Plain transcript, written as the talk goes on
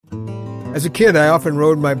As a kid, I often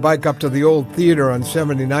rode my bike up to the old theater on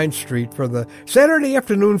 79th Street for the Saturday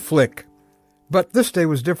afternoon flick. But this day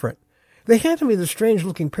was different. They handed me the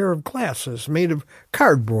strange-looking pair of glasses made of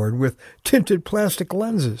cardboard with tinted plastic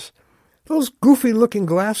lenses. Those goofy-looking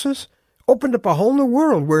glasses opened up a whole new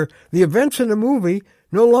world where the events in a movie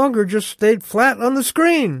no longer just stayed flat on the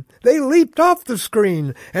screen. They leaped off the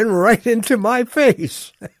screen and right into my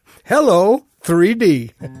face. Hello,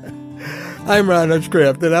 3D. I'm Ron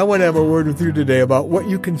Hutchcraft, and I want to have a word with you today about what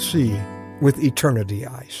you can see with eternity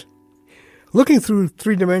eyes. Looking through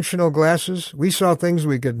three-dimensional glasses, we saw things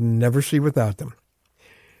we could never see without them.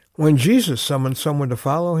 When Jesus summons someone to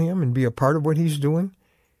follow him and be a part of what he's doing,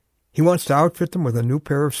 he wants to outfit them with a new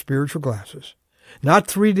pair of spiritual glasses. Not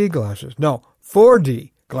 3D glasses, no,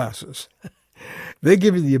 4D glasses. They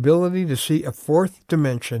give you the ability to see a fourth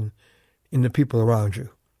dimension in the people around you,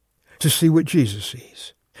 to see what Jesus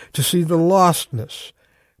sees, to see the lostness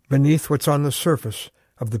beneath what's on the surface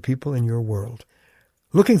of the people in your world.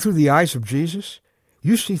 Looking through the eyes of Jesus,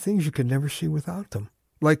 you see things you could never see without them,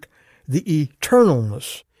 like the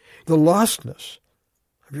eternalness, the lostness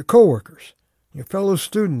of your coworkers, your fellow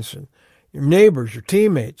students, and your neighbors, your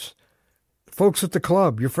teammates, the folks at the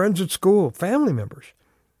club, your friends at school, family members.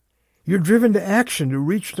 You're driven to action to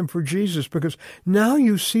reach them for Jesus because now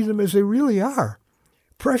you see them as they really are,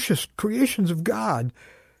 precious creations of God,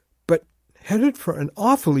 but headed for an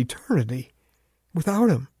awful eternity without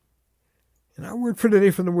him. And our word for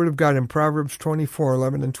today from the Word of God in Proverbs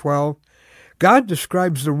 24:11 and 12, God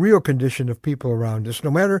describes the real condition of people around us,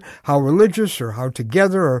 no matter how religious or how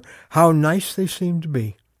together or how nice they seem to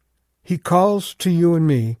be. He calls to you and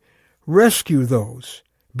me, rescue those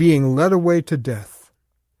being led away to death.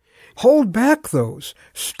 Hold back those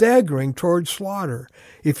staggering toward slaughter.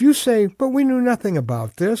 If you say, but we knew nothing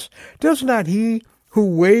about this, does not he who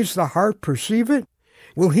weighs the heart perceive it?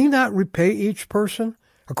 Will he not repay each person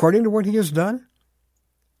according to what he has done?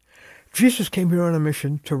 Jesus came here on a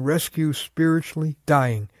mission to rescue spiritually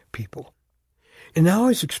dying people. And now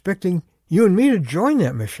he's expecting you and me to join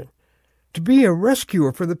that mission, to be a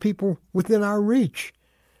rescuer for the people within our reach.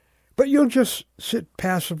 But you'll just sit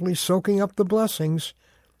passively soaking up the blessings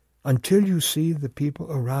until you see the people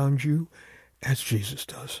around you as Jesus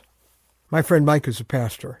does. My friend Mike is a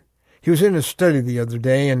pastor. He was in his study the other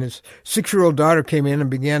day, and his 6-year-old daughter came in and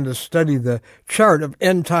began to study the chart of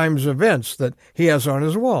end times events that he has on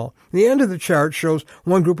his wall. The end of the chart shows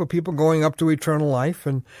one group of people going up to eternal life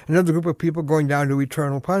and another group of people going down to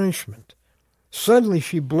eternal punishment. Suddenly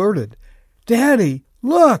she blurted, "Daddy,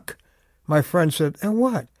 look!" My friend said, "And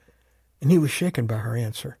what?" And he was shaken by her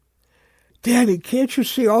answer. "Daddy, can't you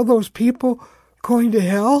see all those people going to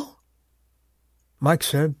hell?" Mike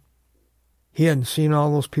said he hadn't seen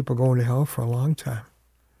all those people going to hell for a long time,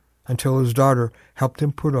 until his daughter helped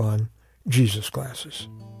him put on Jesus glasses.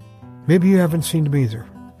 Maybe you haven't seen them either,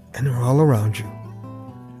 and they're all around you.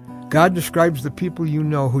 God describes the people you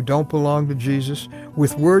know who don't belong to Jesus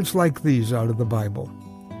with words like these out of the Bible.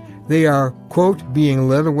 They are, quote, being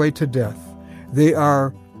led away to death. They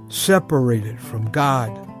are separated from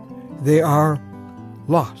God. They are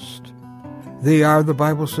lost. They are, the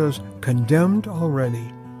Bible says, condemned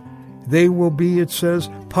already. They will be, it says,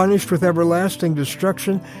 punished with everlasting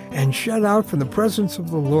destruction and shut out from the presence of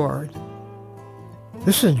the Lord.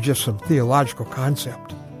 This isn't just some theological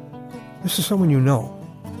concept. This is someone you know.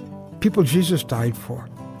 People Jesus died for,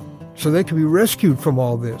 so they can be rescued from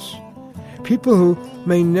all this. People who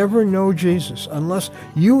may never know Jesus unless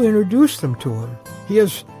you introduce them to him. He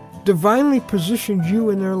has divinely positioned you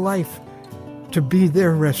in their life to be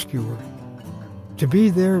their rescuer, to be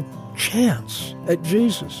their chance at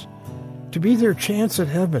Jesus, to be their chance at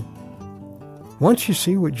heaven. Once you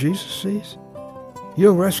see what Jesus sees,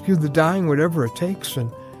 you'll rescue the dying whatever it takes and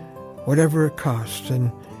whatever it costs. And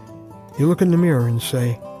you look in the mirror and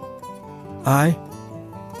say, I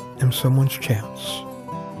am someone's chance.